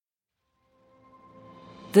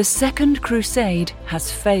The Second Crusade has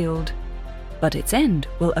failed, but its end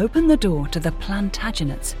will open the door to the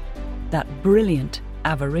Plantagenets, that brilliant,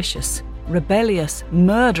 avaricious, rebellious,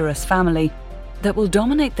 murderous family that will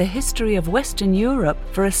dominate the history of Western Europe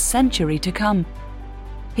for a century to come.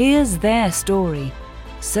 Here's their story,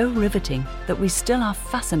 so riveting that we still are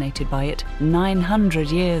fascinated by it 900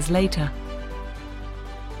 years later.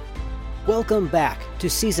 Welcome back to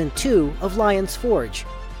Season 2 of Lion's Forge.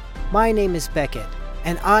 My name is Beckett,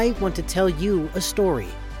 and I want to tell you a story.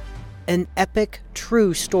 An epic,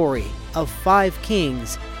 true story of 5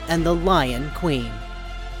 kings and the Lion Queen.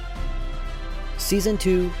 Season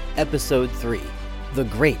 2, Episode 3, The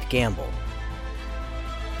Great Gamble.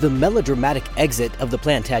 The melodramatic exit of the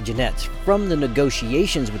Plantagenets from the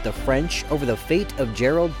negotiations with the French over the fate of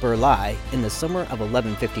Gerald Burleigh in the summer of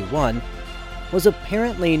 1151 was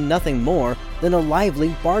apparently nothing more than a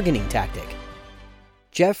lively bargaining tactic.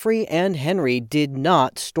 Geoffrey and Henry did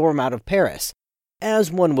not storm out of Paris,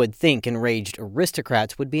 as one would think enraged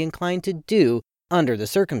aristocrats would be inclined to do under the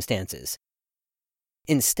circumstances.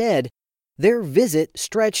 Instead, their visit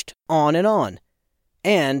stretched on,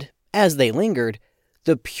 and, as they lingered,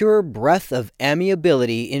 the pure breath of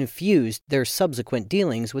amiability infused their subsequent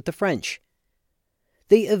dealings with the French.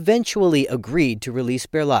 They eventually agreed to release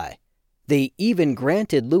Burleigh. They even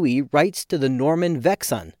granted Louis rights to the Norman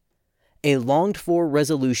Vexin, a longed-for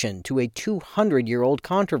resolution to a 200-year-old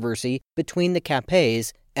controversy between the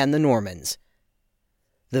Capets and the Normans.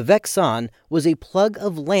 The Vexin was a plug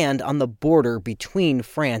of land on the border between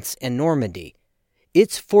France and Normandy,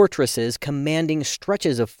 its fortresses commanding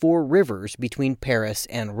stretches of 4 rivers between Paris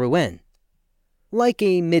and Rouen. Like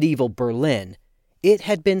a medieval Berlin, it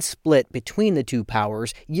had been split between the two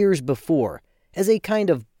powers years before, as a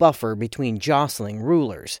kind of buffer between jostling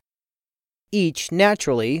rulers. Each,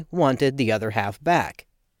 naturally, wanted the other half back.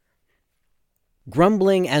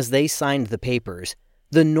 Grumbling as they signed the papers,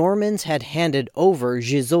 the Normans had handed over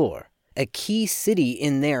Gisors, a key city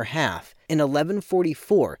in their half, in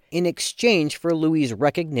 1144 in exchange for Louis's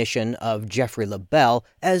recognition of Geoffrey le Bel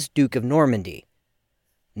as Duke of Normandy.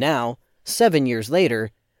 Now, 7 years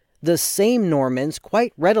later, the same Normans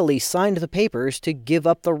quite readily signed the papers to give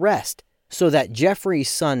up the rest, so that Geoffrey's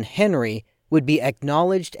son Henry would be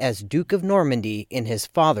acknowledged as Duke of Normandy in his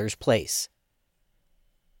father's place.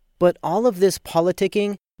 But all of this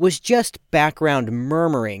politicking was just background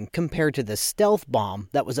murmuring compared to the stealth bomb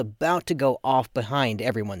that was about to go off behind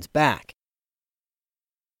everyone's back.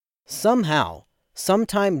 Somehow,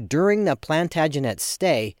 sometime during the Plantagenet's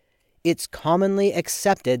stay, it's commonly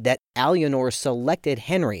accepted that Alienor selected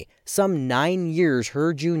Henry, some 9 years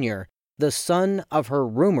her junior, the son of her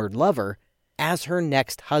rumored lover, as her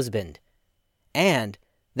next husband, and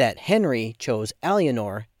that Henry chose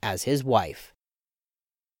Alienor as his wife.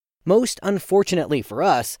 Most unfortunately for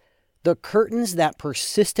us, the curtains that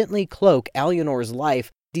persistently cloak Alienor's life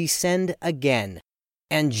descend again,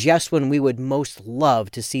 and just when we would most love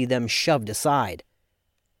to see them shoved aside.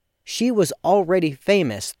 She was already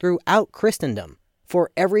famous throughout Christendom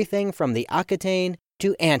for everything from the Aquitaine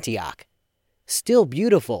to Antioch. Still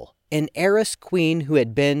beautiful, an heiress queen who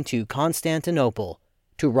had been to Constantinople,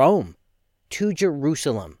 to Rome, to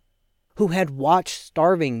Jerusalem, who had watched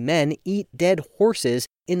starving men eat dead horses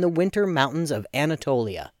in the winter mountains of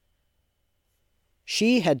Anatolia.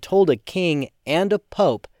 She had told a king and a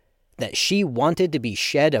pope that she wanted to be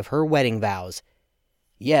shed of her wedding vows,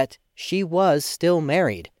 yet she was still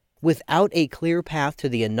married, without a clear path to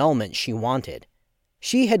the annulment she wanted.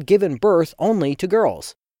 She had given birth only to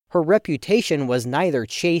girls. Her reputation was neither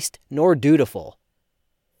chaste nor dutiful.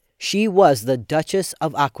 She was the Duchess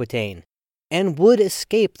of Aquitaine, and would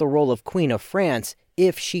escape the role of Queen of France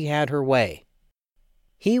if she had her way.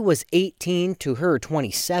 He was 18 to her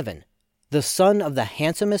 27, the son of the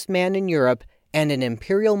handsomest man in Europe and an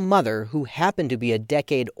imperial mother who happened to be a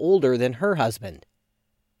decade older than her husband.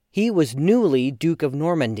 He was newly Duke of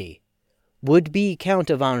Normandy, would be Count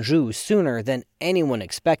of Anjou sooner than anyone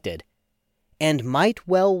expected, and might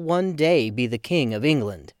well one day be the King of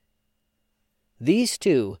England. These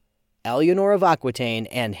two, Alienor of Aquitaine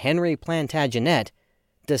and Henry Plantagenet,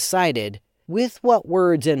 decided, with what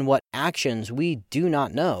words and what actions we do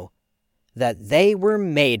not know, that they were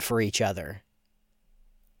made for each other.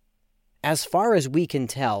 As far as we can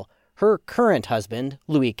tell, her current husband,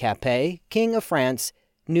 Louis Capet, King of France,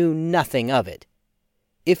 knew nothing of it.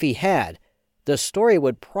 If he had, the story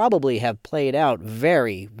would probably have played out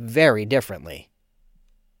very, very differently.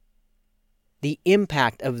 The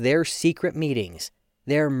impact of their secret meetings,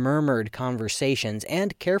 their murmured conversations,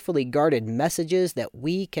 and carefully guarded messages that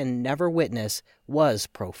we can never witness was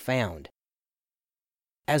profound.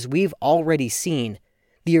 As we've already seen,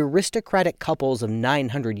 the aristocratic couples of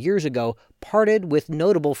 900 years ago parted with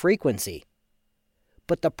notable frequency.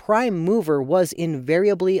 But the prime mover was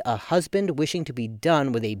invariably a husband wishing to be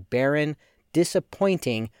done with a barren,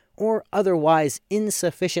 disappointing, or otherwise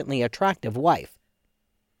insufficiently attractive wife.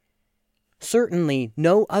 Certainly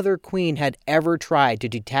no other queen had ever tried to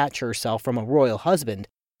detach herself from a royal husband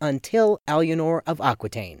until Alienor of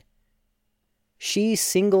Aquitaine. She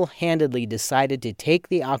single-handedly decided to take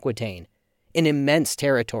the Aquitaine, an immense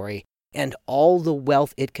territory, and all the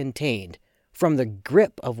wealth it contained, from the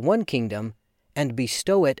grip of one kingdom and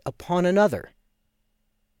bestow it upon another.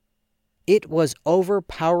 It was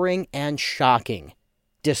overpowering and shocking,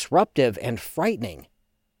 disruptive and frightening,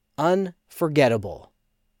 unforgettable.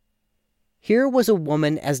 Here was a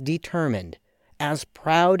woman as determined, as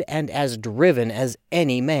proud, and as driven as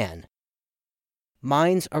any man.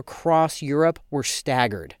 Minds across Europe were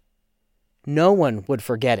staggered. No one would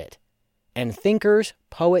forget it, and thinkers,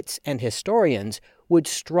 poets, and historians would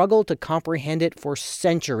struggle to comprehend it for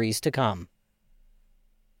centuries to come.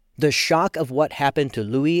 The shock of what happened to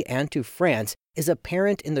Louis and to France is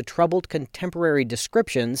apparent in the troubled contemporary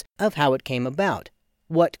descriptions of how it came about,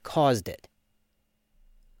 what caused it.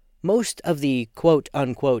 Most of the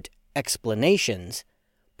quote-unquote explanations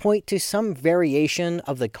point to some variation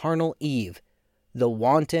of the carnal Eve, the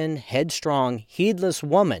wanton, headstrong, heedless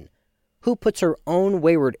woman who puts her own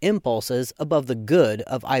wayward impulses above the good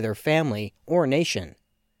of either family or nation.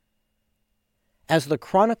 As the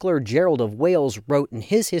chronicler Gerald of Wales wrote in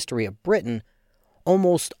his History of Britain,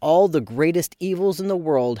 almost all the greatest evils in the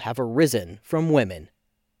world have arisen from women.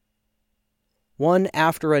 One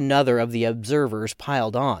after another of the observers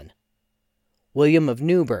piled on. William of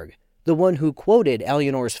Newburgh, the one who quoted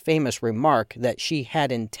Alienor's famous remark that she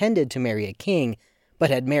had intended to marry a king, but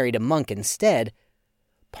had married a monk instead,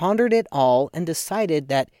 pondered it all and decided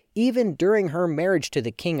that even during her marriage to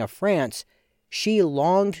the King of France, she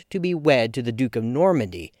longed to be wed to the Duke of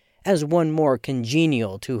Normandy as one more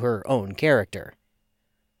congenial to her own character.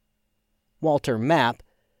 Walter Map,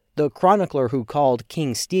 the chronicler who called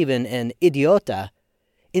King Stephen an idiota,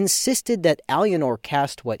 insisted that Alienor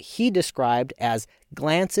cast what he described as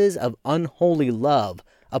glances of unholy love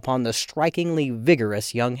upon the strikingly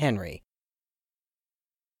vigorous young Henry.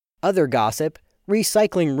 Other gossip,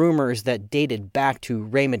 recycling rumors that dated back to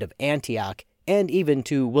Raymond of Antioch and even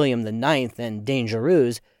to William IX and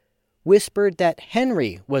Dangerous, whispered that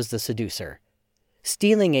Henry was the seducer,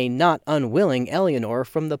 stealing a not unwilling Alienor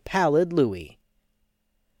from the pallid Louis.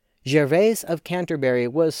 Gervase of Canterbury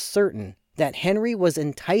was certain that Henry was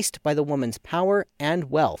enticed by the woman's power and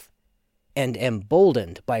wealth, and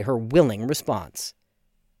emboldened by her willing response.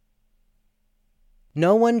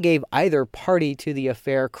 No one gave either party to the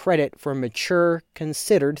affair credit for mature,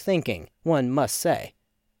 considered thinking, one must say.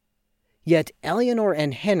 Yet Alienor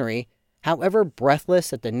and Henry, however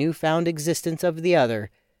breathless at the newfound existence of the other,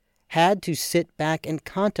 had to sit back and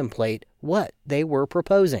contemplate what they were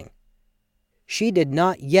proposing. She did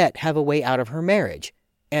not yet have a way out of her marriage,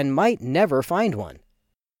 and might never find one.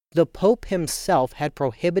 The Pope himself had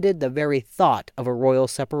prohibited the very thought of a royal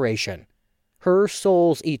separation. Her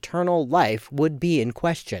soul's eternal life would be in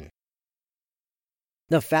question.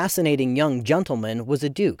 The fascinating young gentleman was a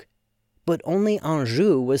duke, but only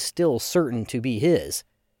Anjou was still certain to be his.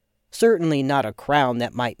 Certainly not a crown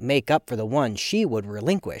that might make up for the one she would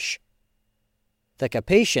relinquish. The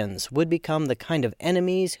Capetians would become the kind of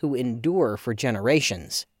enemies who endure for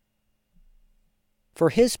generations.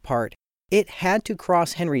 For his part, it had to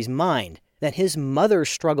cross Henry's mind that his mother's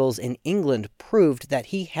struggles in England proved that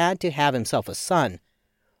he had to have himself a son,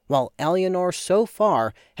 while Alienor so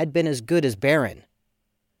far had been as good as barren.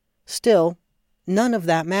 Still, none of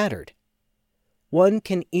that mattered. One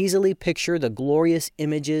can easily picture the glorious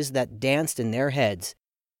images that danced in their heads,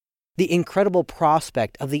 the incredible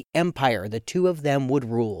prospect of the empire the two of them would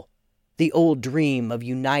rule, the old dream of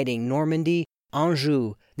uniting Normandy,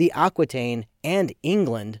 Anjou, the Aquitaine, and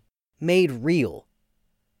England made real.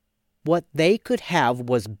 What they could have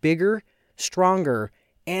was bigger, stronger,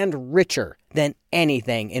 and richer than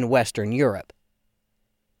anything in Western Europe.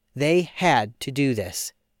 They had to do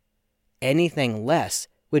this. Anything less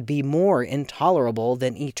would be more intolerable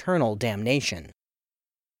than eternal damnation.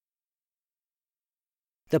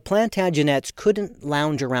 The Plantagenets couldn't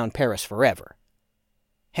lounge around Paris forever.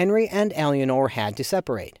 Henry and Alienor had to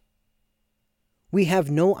separate. We have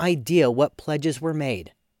no idea what pledges were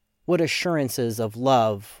made, what assurances of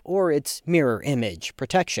love, or its mirror image,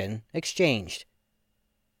 protection, exchanged.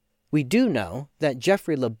 We do know that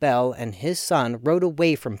Geoffrey le Bel and his son rode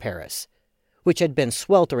away from Paris, which had been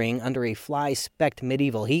sweltering under a fly-specked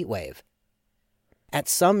medieval heatwave. At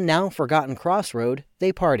some now forgotten crossroad,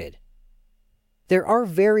 they parted. There are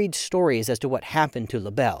varied stories as to what happened to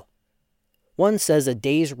La Belle. One says a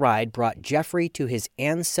day's ride brought Geoffrey to his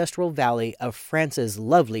ancestral valley of France's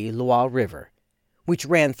lovely Loire River, which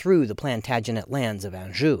ran through the Plantagenet lands of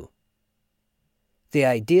Anjou. The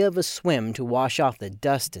idea of a swim to wash off the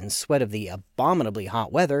dust and sweat of the abominably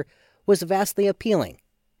hot weather was vastly appealing,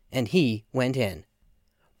 and he went in,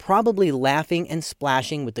 probably laughing and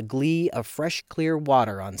splashing with the glee of fresh, clear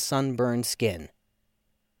water on sunburned skin.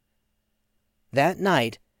 That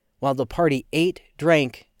night, while the party ate,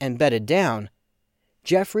 drank, and bedded down,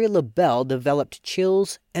 Geoffrey Le Bel developed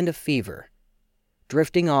chills and a fever,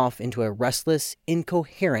 drifting off into a restless,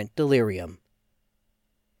 incoherent delirium.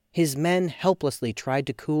 His men helplessly tried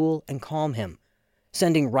to cool and calm him,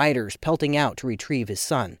 sending riders pelting out to retrieve his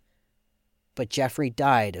son. But Geoffrey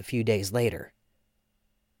died a few days later.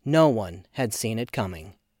 No one had seen it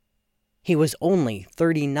coming. He was only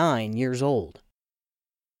 39 years old.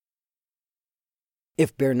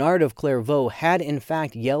 If Bernard of Clairvaux had in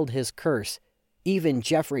fact yelled his curse, even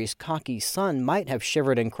Geoffrey's cocky son might have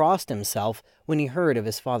shivered and crossed himself when he heard of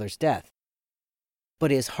his father's death. But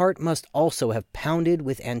his heart must also have pounded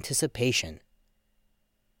with anticipation.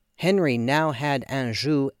 Henry now had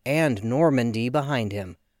Anjou and Normandy behind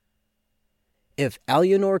him. If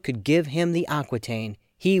Alienor could give him the Aquitaine,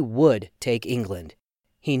 he would take England.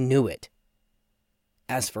 He knew it.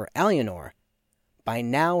 As for Alienor, by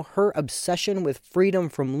now her obsession with freedom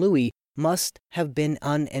from Louis must have been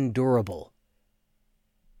unendurable.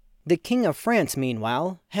 The King of France,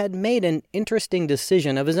 meanwhile, had made an interesting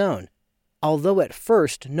decision of his own, although at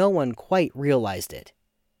first no one quite realized it.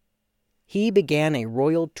 He began a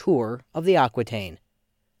royal tour of the Aquitaine,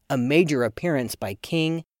 a major appearance by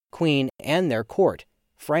king, queen, and their court,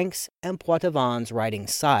 Franks and Poitevins riding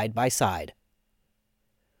side by side.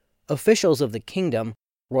 Officials of the kingdom,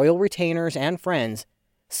 royal retainers and friends,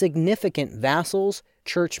 significant vassals,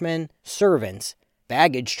 churchmen, servants,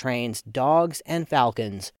 baggage trains, dogs, and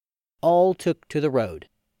falcons, all took to the road.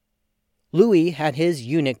 Louis had his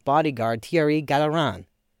eunuch bodyguard Thierry Galleran,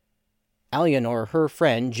 Alienor her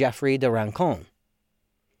friend Geoffrey de Rancon.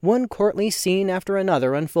 One courtly scene after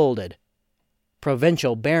another unfolded.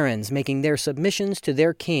 Provincial barons making their submissions to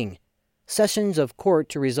their king, sessions of court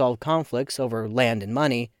to resolve conflicts over land and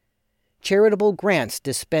money, charitable grants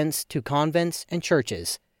dispensed to convents and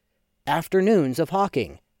churches, afternoons of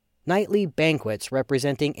hawking, nightly banquets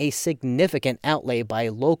representing a significant outlay by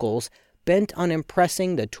locals bent on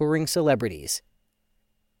impressing the touring celebrities.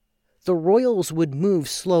 The royals would move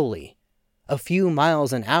slowly, a few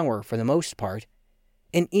miles an hour for the most part,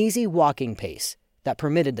 an easy walking pace that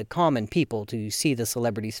permitted the common people to see the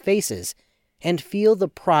celebrities' faces and feel the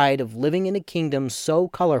pride of living in a kingdom so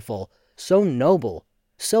colorful, so noble,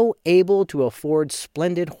 so able to afford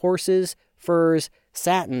splendid horses, furs,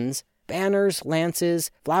 satins, banners,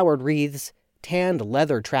 lances, flowered wreaths, tanned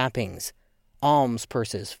leather trappings, alms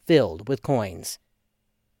purses filled with coins.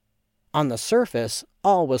 On the surface,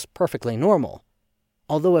 all was perfectly normal,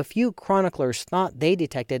 although a few chroniclers thought they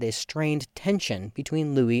detected a strained tension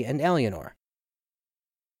between Louis and Alienor.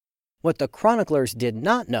 What the chroniclers did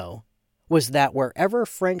not know was that wherever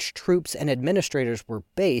French troops and administrators were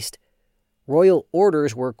based, royal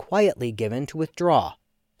orders were quietly given to withdraw,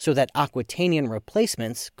 so that Aquitanian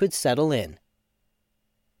replacements could settle in.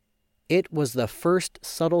 It was the first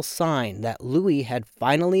subtle sign that Louis had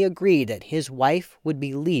finally agreed that his wife would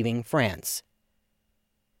be leaving France.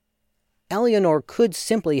 Alienor could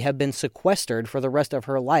simply have been sequestered for the rest of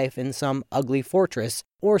her life in some ugly fortress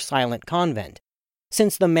or silent convent,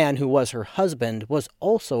 since the man who was her husband was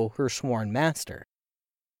also her sworn master.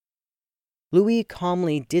 Louis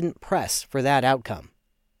calmly didn't press for that outcome.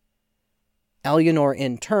 Alienor,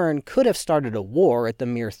 in turn, could have started a war at the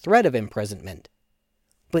mere threat of imprisonment.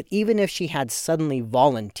 But even if she had suddenly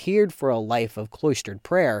volunteered for a life of cloistered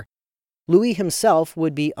prayer, Louis himself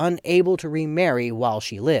would be unable to remarry while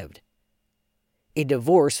she lived. A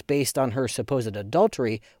divorce based on her supposed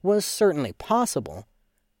adultery was certainly possible,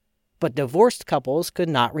 but divorced couples could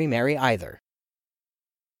not remarry either.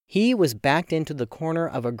 He was backed into the corner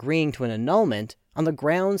of agreeing to an annulment on the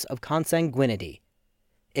grounds of consanguinity,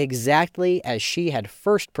 exactly as she had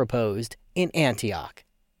first proposed in Antioch.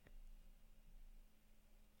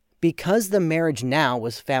 Because the marriage now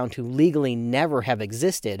was found to legally never have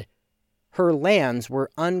existed, her lands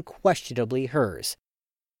were unquestionably hers.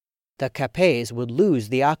 The Capets would lose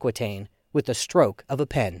the Aquitaine with the stroke of a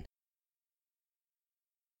pen.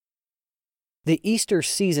 The Easter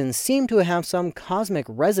season seemed to have some cosmic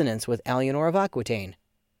resonance with Alienor of Aquitaine.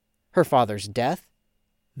 Her father's death,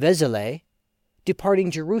 Vézelay,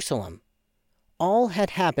 departing Jerusalem, all had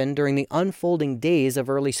happened during the unfolding days of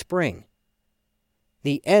early spring.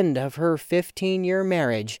 The end of her 15-year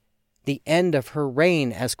marriage, the end of her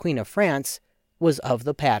reign as Queen of France, was of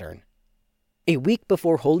the pattern. A week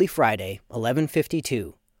before Holy Friday,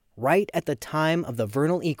 1152, right at the time of the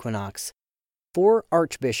vernal equinox, 4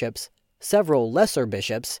 archbishops, several lesser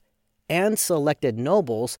bishops, and selected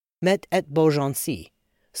nobles met at Beaugency,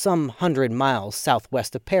 some 100 miles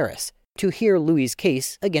southwest of Paris, to hear Louis's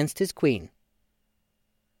case against his queen.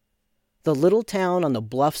 The little town on the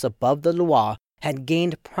bluffs above the Loire had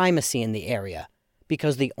gained primacy in the area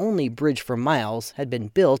because the only bridge for miles had been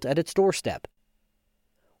built at its doorstep.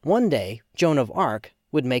 One day, Joan of Arc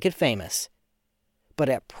would make it famous. But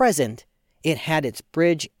at present, it had its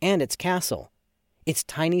bridge and its castle, its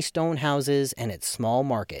tiny stone houses and its small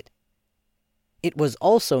market. It was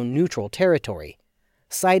also neutral territory,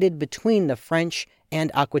 sited between the French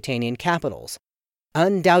and Aquitanian capitals,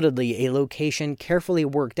 undoubtedly a location carefully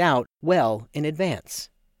worked out well in advance.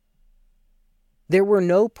 There were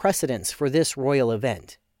no precedents for this royal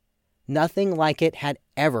event. Nothing like it had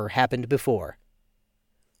ever happened before.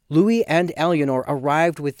 Louis and Alienor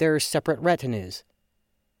arrived with their separate retinues.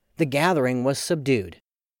 The gathering was subdued.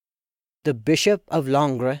 The Bishop of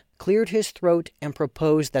Langres cleared his throat and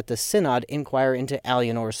proposed that the synod inquire into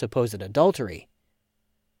Alienor's supposed adultery.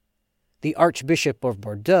 The Archbishop of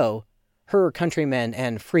Bordeaux, her countryman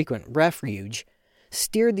and frequent refuge,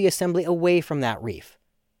 steered the assembly away from that reef,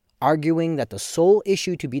 arguing that the sole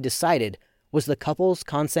issue to be decided was the couple's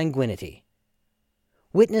consanguinity.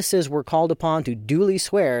 Witnesses were called upon to duly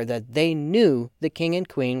swear that they knew the king and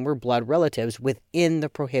queen were blood relatives within the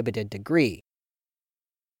prohibited degree.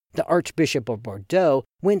 The Archbishop of Bordeaux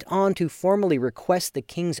went on to formally request the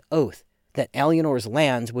king's oath that Alienor's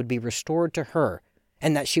lands would be restored to her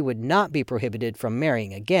and that she would not be prohibited from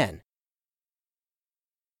marrying again.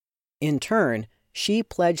 In turn, she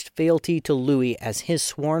pledged fealty to Louis as his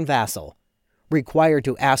sworn vassal, required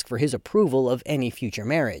to ask for his approval of any future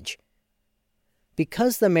marriage.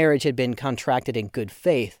 Because the marriage had been contracted in good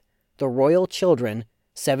faith, the royal children,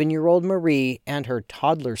 7-year-old Marie and her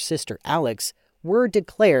toddler sister Alix, were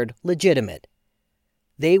declared legitimate.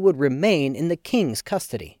 They would remain in the king's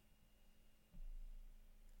custody.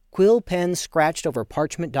 Quill pens scratched over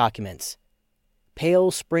parchment documents.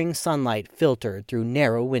 Pale spring sunlight filtered through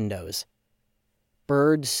narrow windows.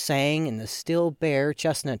 Birds sang in the still bare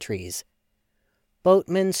chestnut trees.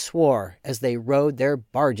 Boatmen swore as they rowed their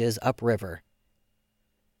barges upriver.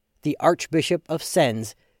 The Archbishop of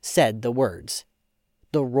Sens said the words.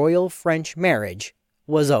 The royal French marriage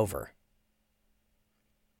was over.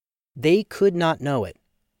 They could not know it,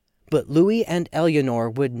 but Louis and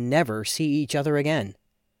Alienor would never see each other again,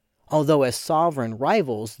 although as sovereign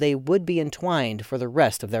rivals they would be entwined for the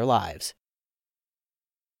rest of their lives.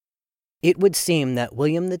 It would seem that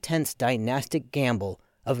William X's dynastic gamble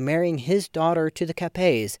of marrying his daughter to the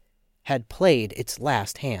Capets had played its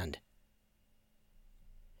last hand.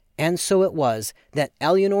 And so it was that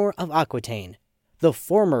Alienor of Aquitaine, the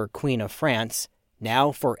former Queen of France,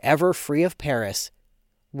 now forever free of Paris,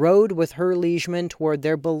 rode with her liegemen toward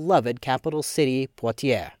their beloved capital city,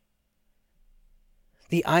 Poitiers.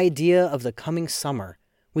 The idea of the coming summer,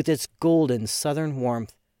 with its golden southern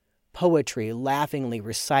warmth, poetry laughingly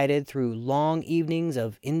recited through long evenings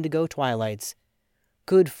of indigo twilights,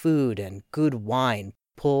 good food and good wine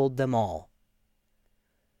pulled them all.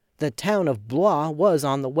 The town of Blois was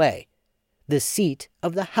on the way, the seat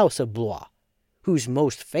of the House of Blois, whose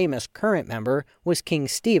most famous current member was King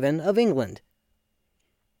Stephen of England.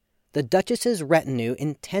 The Duchess's retinue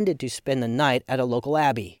intended to spend the night at a local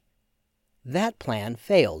abbey. That plan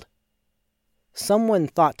failed. Someone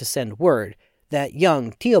thought to send word that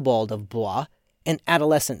young Theobald of Blois, an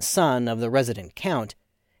adolescent son of the resident count,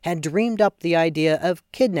 had dreamed up the idea of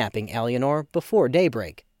kidnapping Alienor before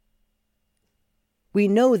daybreak. We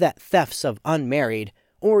know that thefts of unmarried,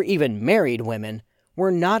 or even married women, were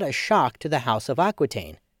not a shock to the House of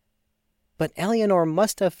Aquitaine. But Alienor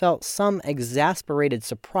must have felt some exasperated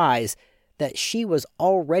surprise that she was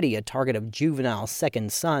already a target of juvenile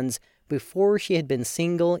second sons before she had been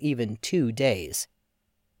single even 2 days.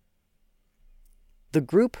 The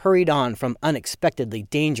group hurried on from unexpectedly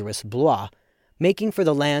dangerous Blois, making for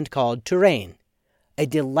the land called Touraine, a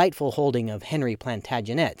delightful holding of Henry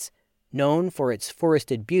Plantagenet's, known for its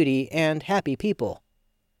forested beauty and happy people.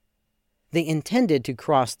 They intended to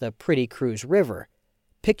cross the Pretty Creuse River,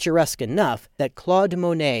 picturesque enough that Claude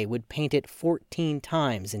Monet would paint it 14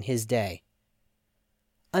 times in his day.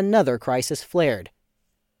 Another crisis flared.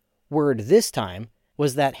 Word this time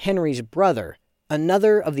was that Henry's brother,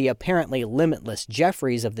 another of the apparently limitless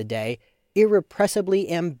Geoffreys of the day,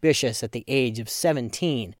 irrepressibly ambitious at the age of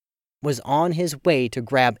 17, was on his way to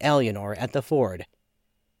grab Alienor at the ford.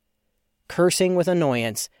 Cursing with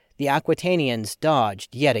annoyance, the Aquitanians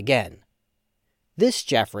dodged yet again. This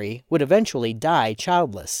Geoffrey would eventually die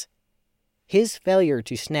childless. His failure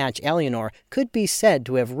to snatch Alienor could be said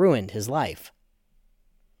to have ruined his life.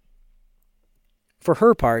 For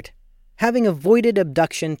her part, having avoided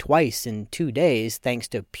abduction twice in 2 days thanks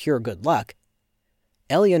to pure good luck,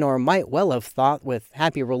 Alienor might well have thought with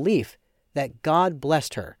happy relief that God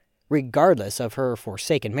blessed her, regardless of her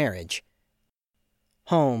forsaken marriage.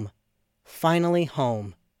 Home, finally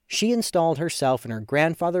home, she installed herself in her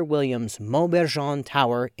grandfather William's Maubergent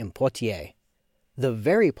Tower in Poitiers, the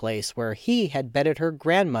very place where he had bedded her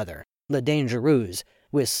grandmother, La Dangereuse,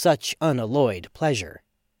 with such unalloyed pleasure.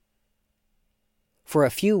 For a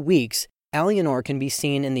few weeks, Alienor can be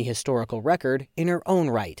seen in the historical record in her own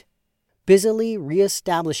right, busily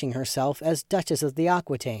re-establishing herself as Duchess of the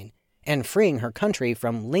Aquitaine and freeing her country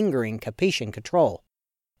from lingering Capetian control.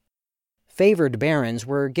 Favored barons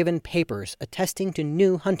were given papers attesting to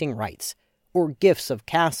new hunting rights or gifts of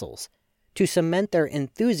castles to cement their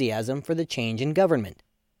enthusiasm for the change in government.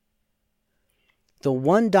 The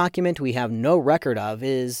one document we have no record of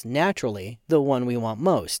is, naturally, the one we want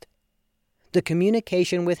most: the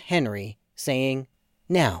communication with Henry saying,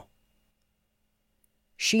 "Now."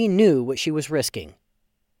 She knew what she was risking.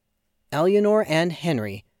 Alienor and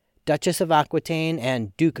Henry, Duchess of Aquitaine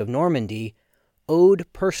and Duke of Normandy, owed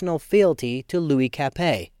personal fealty to Louis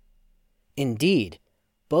Capet. Indeed,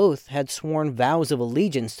 both had sworn vows of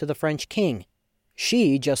allegiance to the French king,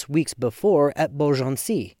 she just weeks before at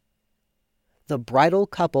Beaugency. The bridal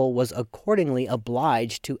couple was accordingly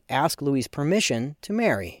obliged to ask Louis's permission to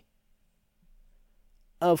marry.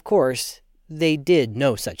 Of course, they did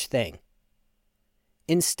no such thing.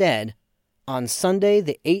 Instead, on Sunday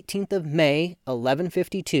the 18th of May,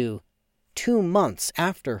 1152, 2 months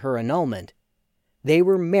after her annulment, they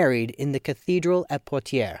were married in the cathedral at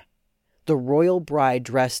Poitiers, the royal bride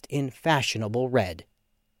dressed in fashionable red.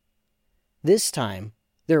 This time,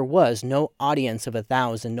 there was no audience of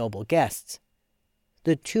 1,000 noble guests.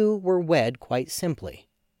 The two were wed quite simply.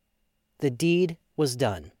 The deed was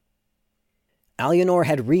done. Alienor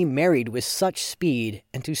had remarried with such speed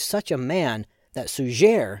and to such a man that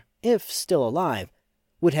Suger, if still alive,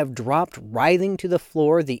 would have dropped writhing to the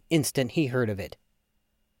floor the instant he heard of it.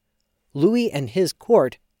 Louis and his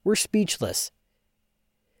court were speechless.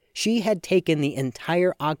 She had taken the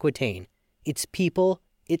entire Aquitaine, its people,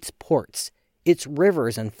 its ports, its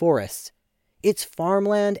rivers and forests, its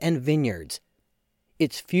farmland and vineyards,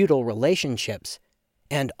 its feudal relationships,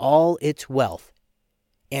 and all its wealth,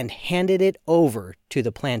 and handed it over to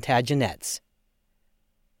the Plantagenets.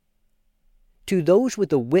 To those with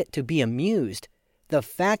the wit to be amused, the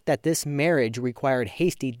fact that this marriage required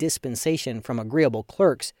hasty dispensation from agreeable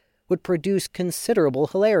clerks would produce considerable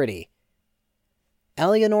hilarity.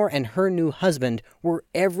 Alienor and her new husband were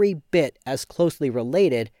every bit as closely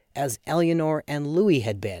related as Alienor and Louis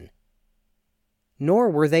had been. Nor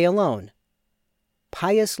were they alone.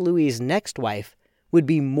 Pious Louis's next wife would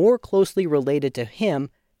be more closely related to him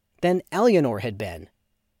than Alienor had been.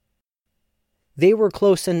 They were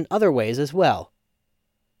close in other ways as well.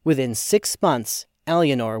 Within 6 months,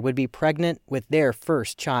 Alienor would be pregnant with their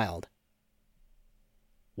first child.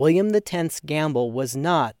 William X's gamble was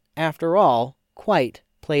not, after all, quite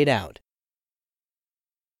played out.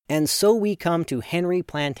 And so we come to Henry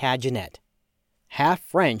Plantagenet, half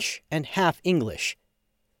French and half English,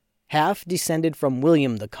 half descended from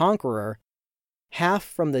William the Conqueror, half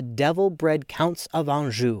from the devil-bred Counts of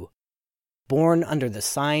Anjou, born under the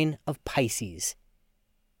sign of Pisces.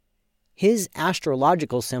 His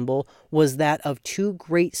astrological symbol was that of 2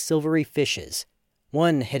 great silvery fishes,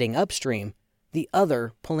 one heading upstream, the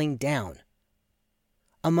other pulling down.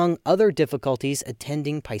 Among other difficulties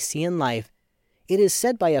attending Piscean life, it is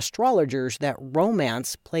said by astrologers that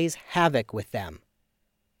romance plays havoc with them.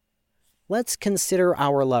 Let's consider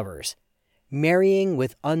our lovers, marrying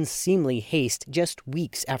with unseemly haste just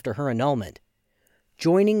weeks after her annulment,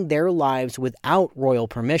 joining their lives without royal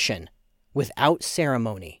permission, without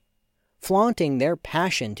ceremony, flaunting their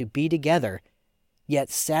passion to be together, yet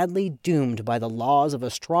sadly doomed by the laws of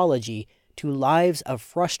astrology to lives of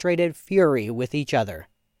frustrated fury with each other.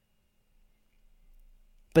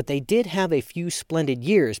 But they did have a few splendid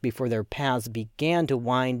years before their paths began to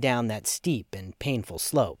wind down that steep and painful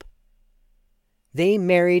slope. They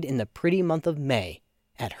married in the pretty month of May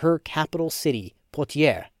at her capital city,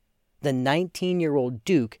 Poitiers, the 19-year-old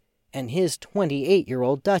Duke and his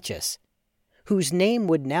 28-year-old Duchess, whose name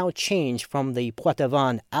would now change from the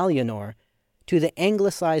Poitevin Alienor to the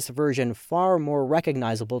anglicized version far more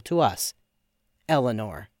recognizable to us,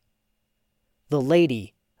 Eleanor. The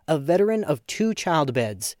lady, a veteran of 2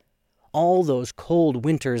 childbeds, all those cold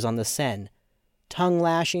winters on the Seine,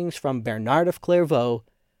 tongue-lashings from Bernard of Clairvaux,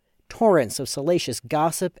 torrents of salacious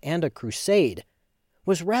gossip and a crusade,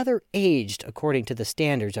 was rather aged according to the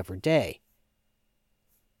standards of her day.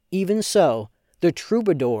 Even so, the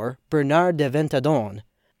troubadour Bernard de Ventadon,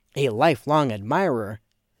 a lifelong admirer,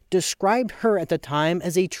 described her at the time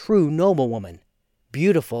as a true noblewoman,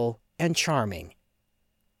 beautiful and charming.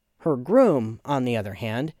 Her groom, on the other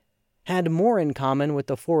hand, had more in common with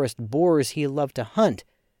the forest boars he loved to hunt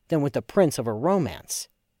than with the prince of a romance.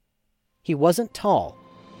 He wasn't tall,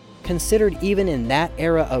 considered even in that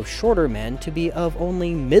era of shorter men to be of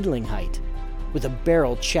only middling height, with a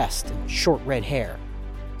barrel chest and short red hair,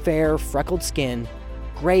 fair freckled skin,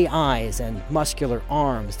 gray eyes, and muscular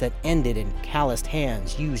arms that ended in calloused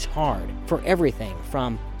hands used hard for everything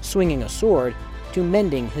from swinging a sword to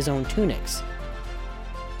mending his own tunics.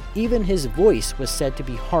 Even his voice was said to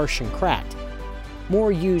be harsh and cracked,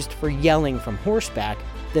 more used for yelling from horseback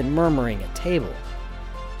than murmuring at table.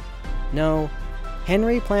 No,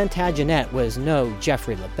 Henry Plantagenet was no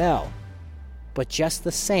Geoffrey le Bel, but just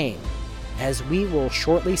the same, as we will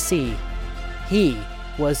shortly see, he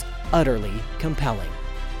was utterly compelling.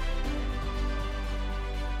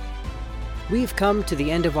 We've come to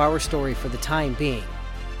the end of our story for the time being.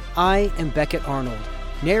 I am Beckett Arnold,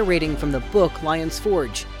 narrating from the book Lion's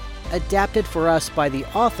Forge, adapted for us by the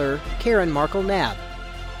author Karen Markle-Nab.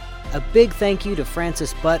 A big thank you to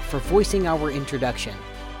Francis Butt for voicing our introduction.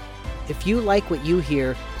 If you like what you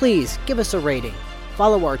hear, please give us a rating,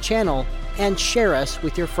 follow our channel, and share us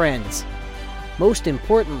with your friends. Most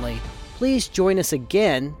importantly, please join us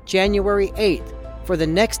again January 8th for the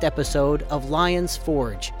next episode of Lion's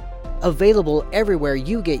Forge, available everywhere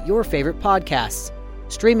you get your favorite podcasts,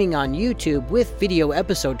 streaming on YouTube with video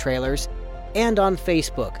episode trailers, and on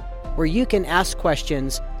Facebook, where you can ask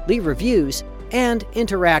questions, leave reviews, and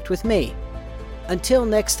interact with me. Until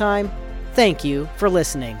next time, thank you for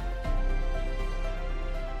listening.